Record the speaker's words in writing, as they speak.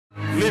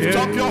Lift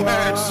up your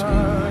heads,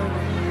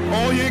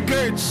 all ye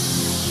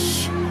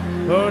gates,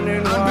 and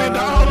be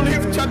thou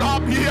lifted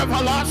up, ye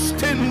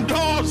everlasting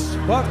doors.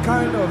 What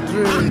kind of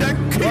dream? And the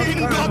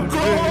King of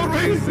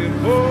glory,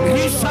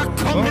 he shall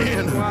come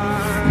in.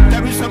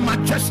 There is a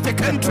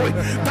majestic entry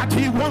that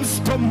he wants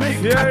to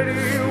make. There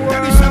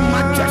is a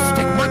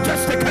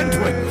majestic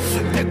entry.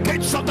 The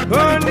gates of the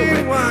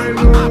territory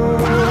are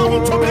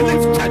bound to be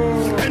lifted.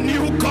 A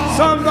new God,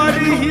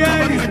 Somebody here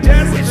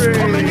is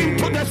coming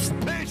into the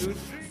space.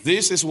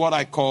 This is what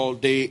I call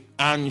the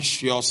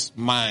anxious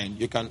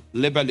mind. You can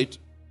label it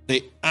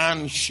the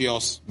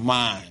anxious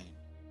mind.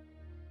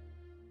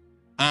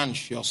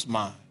 Anxious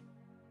mind.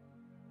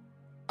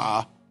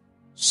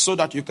 So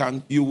that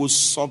you will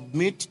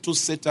submit to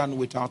Satan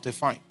without a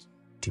fight.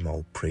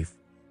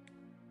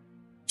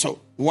 So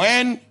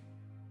when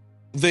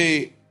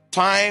the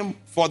time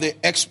for the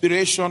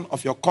expiration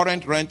of your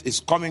current rent is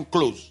coming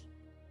close,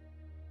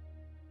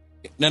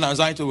 then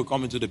anxiety will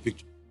come into the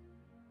picture.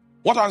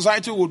 What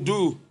anxiety will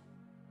do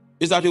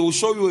is that it will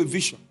show you a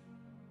vision.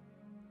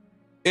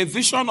 A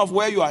vision of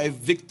where you are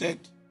evicted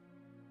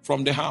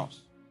from the house.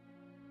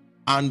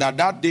 And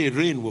that day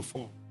rain will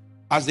fall.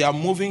 As they are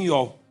moving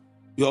your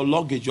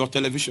luggage, your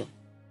television.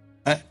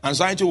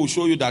 Anxiety will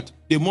show you that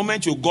the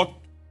moment you got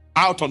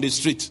out on the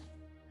street,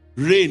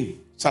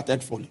 rain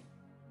started falling.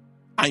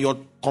 And your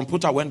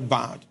computer went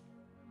bad.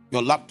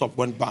 Your laptop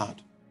went bad.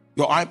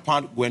 Your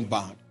iPad went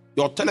bad.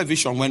 Your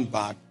television went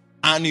bad.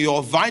 And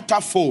your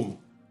Vitafoam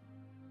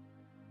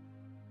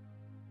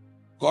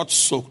got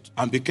soaked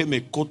and became a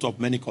coat of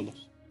many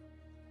colors.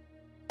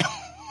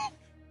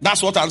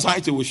 That's what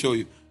anxiety will show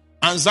you.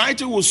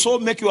 Anxiety will so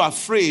make you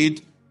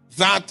afraid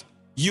that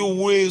you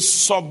will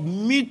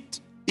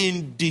submit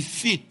in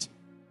defeat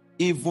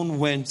even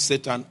when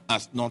Satan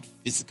has not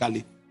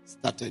physically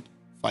started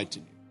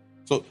fighting you.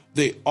 So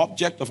the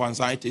object of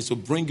anxiety is to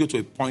bring you to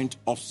a point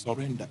of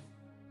surrender.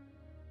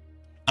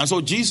 And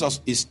so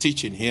Jesus is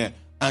teaching here.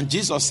 And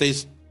Jesus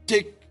says,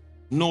 take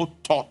no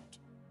thought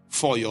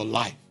for your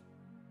life.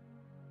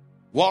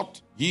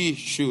 What ye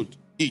should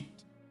eat,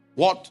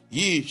 what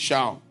ye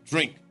shall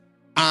drink,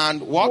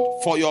 and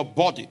what for your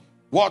body,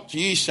 what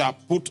ye shall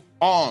put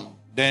on.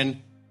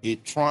 Then he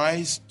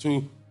tries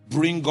to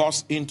bring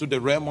us into the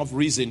realm of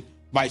reason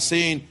by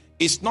saying,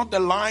 it's not the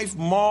life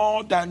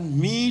more than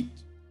meat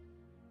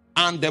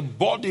and the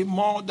body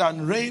more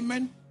than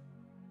raiment.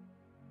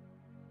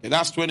 Okay,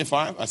 that's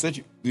 25. I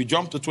said you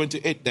jump to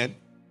 28 then.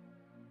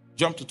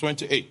 Jump to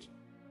 28.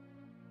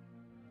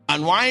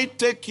 And why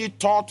take ye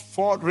thought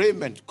for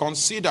raiment?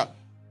 Consider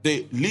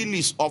the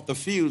lilies of the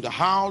field,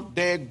 how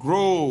they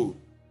grow.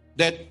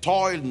 They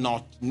toil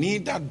not,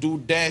 neither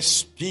do they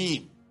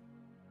spin.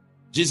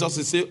 Jesus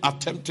is still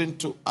attempting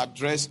to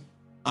address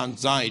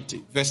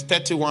anxiety. Verse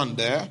 31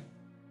 there.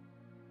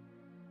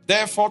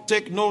 Therefore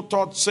take no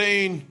thought,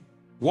 saying,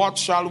 what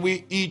shall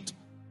we eat,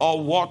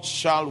 or what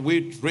shall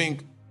we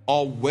drink,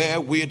 or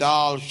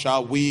wherewithal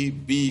shall we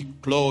be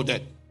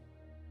clothed?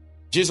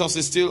 Jesus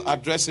is still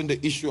addressing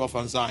the issue of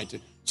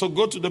anxiety. So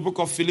go to the book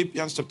of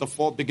Philippians chapter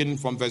 4, beginning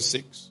from verse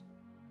 6.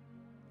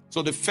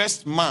 So the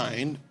first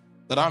mind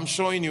that I'm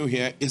showing you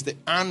here is the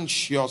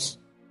anxious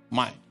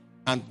mind.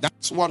 And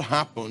that's what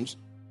happens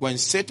when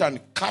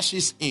Satan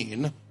cashes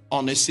in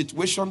on a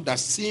situation that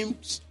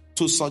seems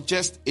to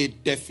suggest a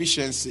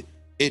deficiency,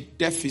 a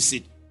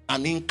deficit,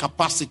 an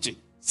incapacity.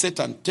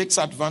 Satan takes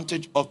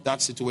advantage of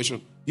that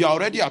situation. You're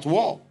already at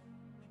war.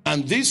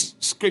 And this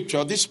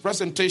scripture, this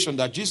presentation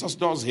that Jesus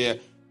does here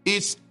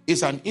is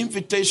an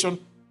invitation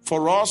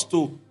for us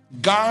to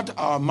guard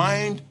our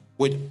mind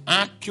with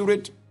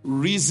accurate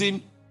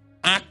reason,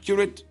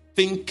 accurate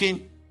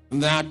thinking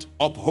that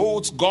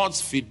upholds God's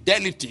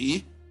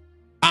fidelity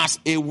as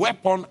a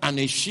weapon and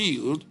a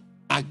shield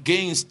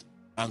against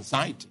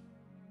anxiety.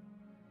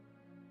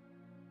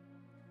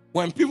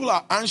 When people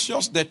are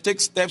anxious, they take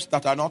steps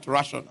that are not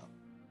rational.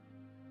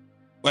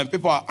 When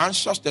people are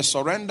anxious, they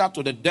surrender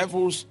to the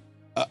devil's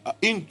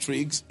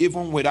intrigues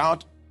even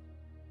without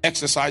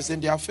exercising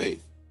their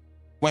faith.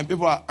 When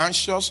people are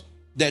anxious,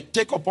 they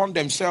take upon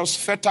themselves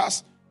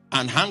fetters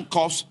and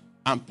handcuffs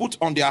and put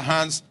on their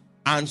hands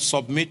and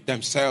submit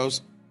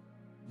themselves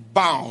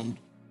bound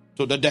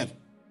to the devil.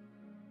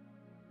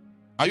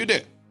 Are you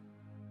there?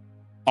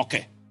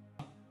 Okay.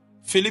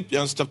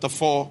 Philippians chapter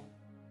 4,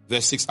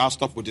 verse 6. I'll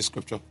stop with this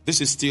scripture. This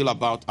is still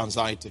about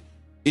anxiety.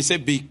 He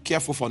said, be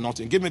careful for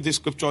nothing. Give me this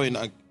scripture in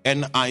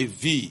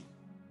NIV.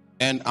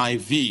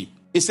 NIV.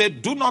 He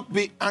said, do not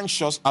be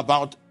anxious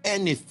about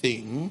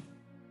anything,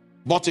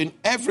 but in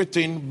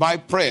everything by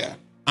prayer.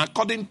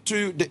 According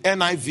to the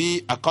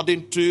NIV,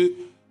 according to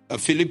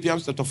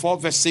Philippians chapter 4,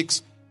 verse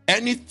 6,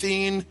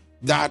 anything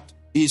that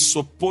is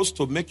supposed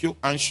to make you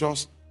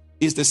anxious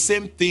is the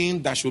same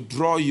thing that should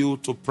draw you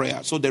to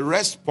prayer. So the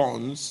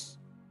response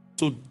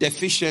to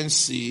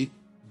deficiency,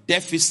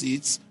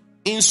 deficits,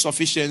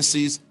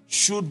 insufficiencies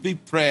should be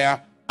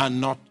prayer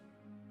and not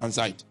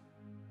anxiety.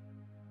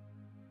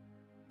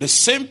 The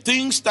same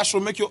things that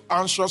should make you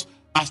anxious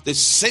as the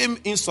same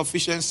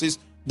insufficiencies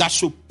that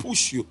should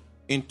push you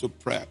into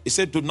prayer. He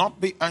said, do not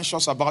be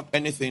anxious about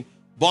anything,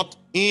 but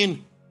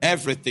in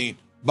everything,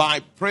 by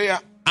prayer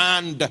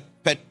and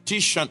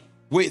petition,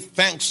 with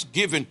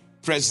thanksgiving,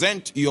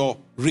 present your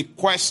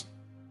request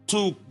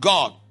to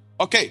God.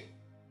 Okay.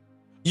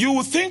 You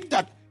will think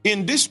that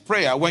in this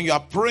prayer, when you are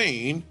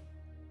praying,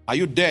 are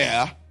you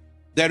there?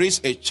 There is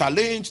a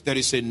challenge, there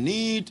is a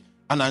need,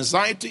 and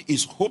anxiety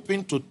is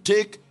hoping to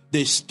take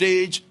the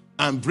stage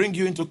and bring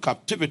you into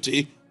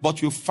captivity,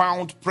 but you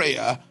found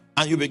prayer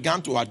and you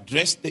began to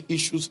address the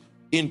issues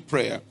in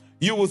prayer.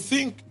 You will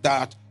think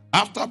that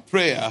after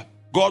prayer,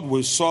 God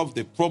will solve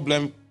the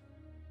problem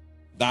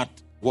that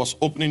was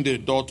opening the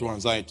door to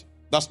anxiety.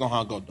 That's not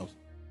how God does.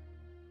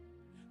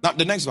 Now,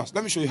 the next verse,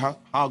 let me show you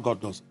how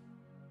God does.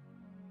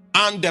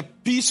 And the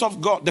peace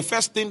of God, the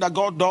first thing that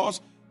God does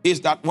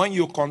is that when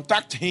you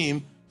contact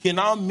him, he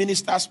now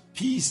ministers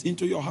peace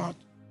into your heart.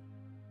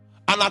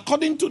 And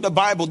according to the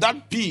Bible,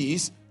 that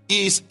peace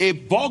is a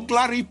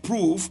burglary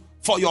proof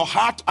for your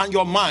heart and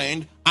your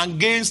mind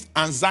against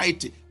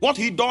anxiety. What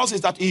he does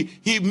is that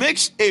he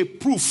makes a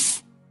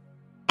proof,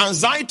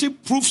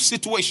 anxiety-proof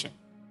situation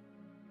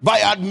by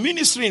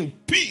administering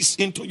peace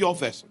into your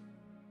vessel.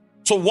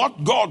 So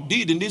what God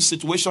did in this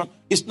situation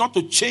is not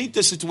to change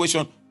the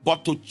situation,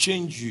 but to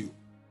change you.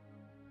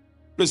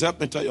 Please help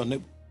me tell your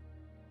neighbor.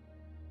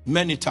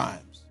 Many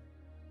times,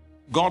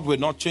 God will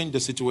not change the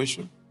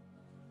situation.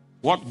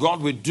 What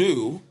God will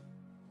do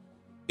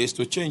is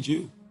to change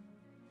you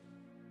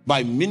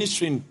by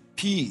ministering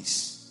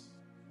peace.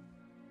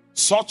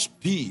 Such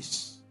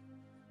peace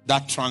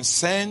that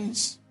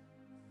transcends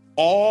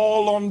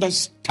all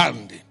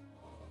understanding.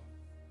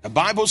 The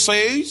Bible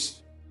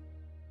says,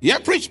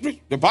 preach.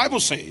 The Bible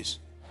says,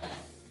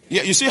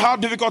 you see how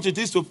difficult it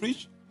is to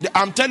preach?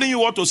 I'm telling you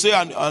what to say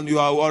and you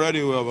are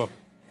already over.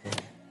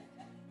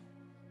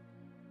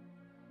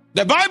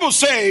 The Bible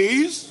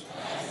says,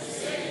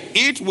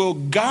 it will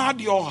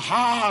guard your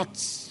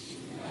hearts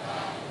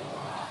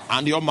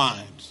and your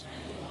minds.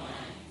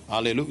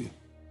 Hallelujah.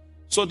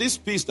 So this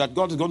peace that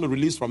God is going to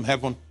release from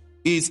heaven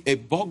is a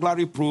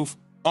burglary proof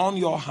on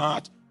your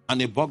heart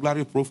and a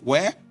burglary proof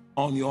where?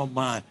 On your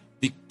mind.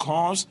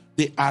 Because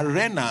the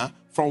arena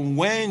from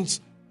whence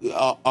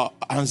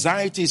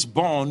anxiety is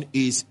born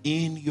is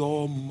in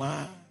your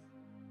mind.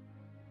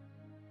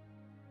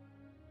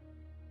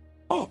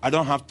 Oh, I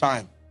don't have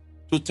time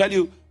to tell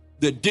you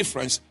the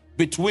difference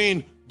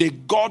between the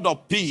God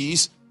of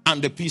peace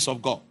and the peace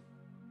of God.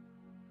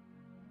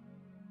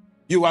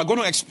 You are going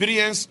to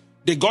experience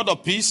the God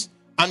of peace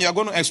and you are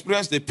going to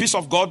experience the peace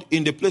of God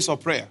in the place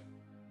of prayer.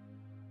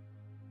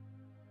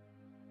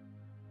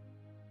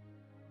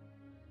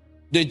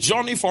 The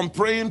journey from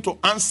praying to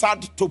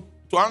answered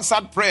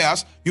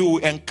prayers, you will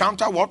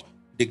encounter what?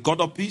 The God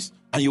of peace,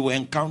 and you will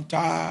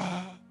encounter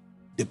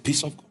the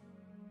peace of God.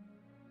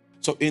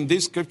 So in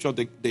this scripture,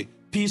 the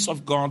peace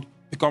of God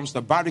becomes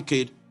the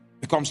barricade,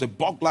 becomes a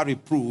burglary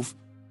proof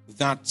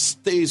that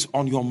stays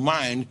on your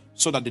mind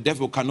so that the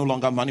devil can no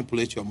longer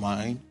manipulate your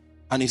mind,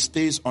 and it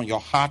stays on your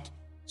heart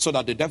so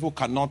that the devil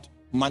cannot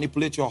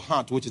manipulate your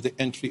heart, which is the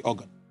entry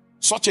organ.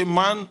 Such a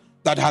man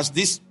that has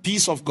this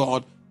peace of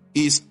God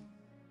is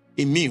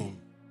immune.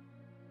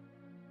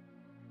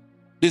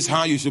 This is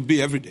how you should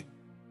be every day.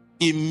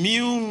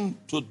 Immune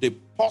to the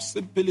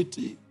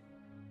possibility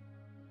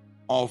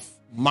of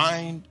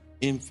mind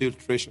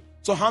infiltration.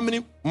 So how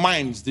many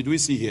minds did we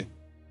see here?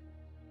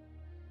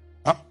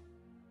 Huh?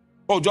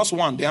 Oh, just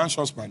one, the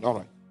anxious mind. All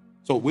right.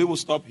 So we will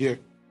stop here.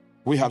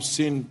 We have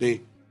seen the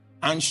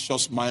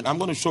anxious mind. I'm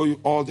going to show you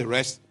all the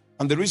rest.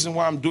 And the reason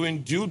why I'm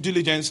doing due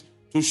diligence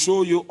to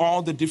show you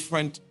all the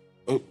different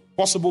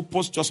possible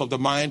postures of the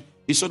mind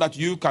is so that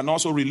you can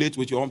also relate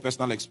with your own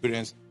personal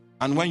experience.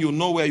 And when you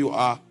know where you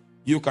are,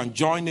 you can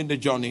join in the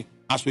journey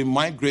as we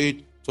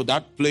migrate to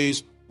that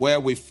place where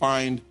we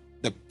find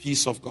the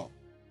peace of God.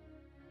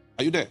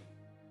 Are you there?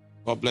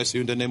 God bless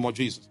you in the name of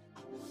Jesus.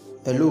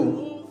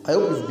 Hello, I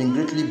hope you've been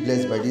greatly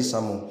blessed by this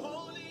sermon.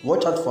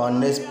 Watch out for our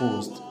next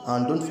post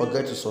and don't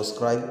forget to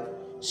subscribe,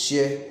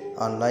 share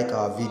and like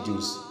our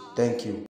videos. Thank you.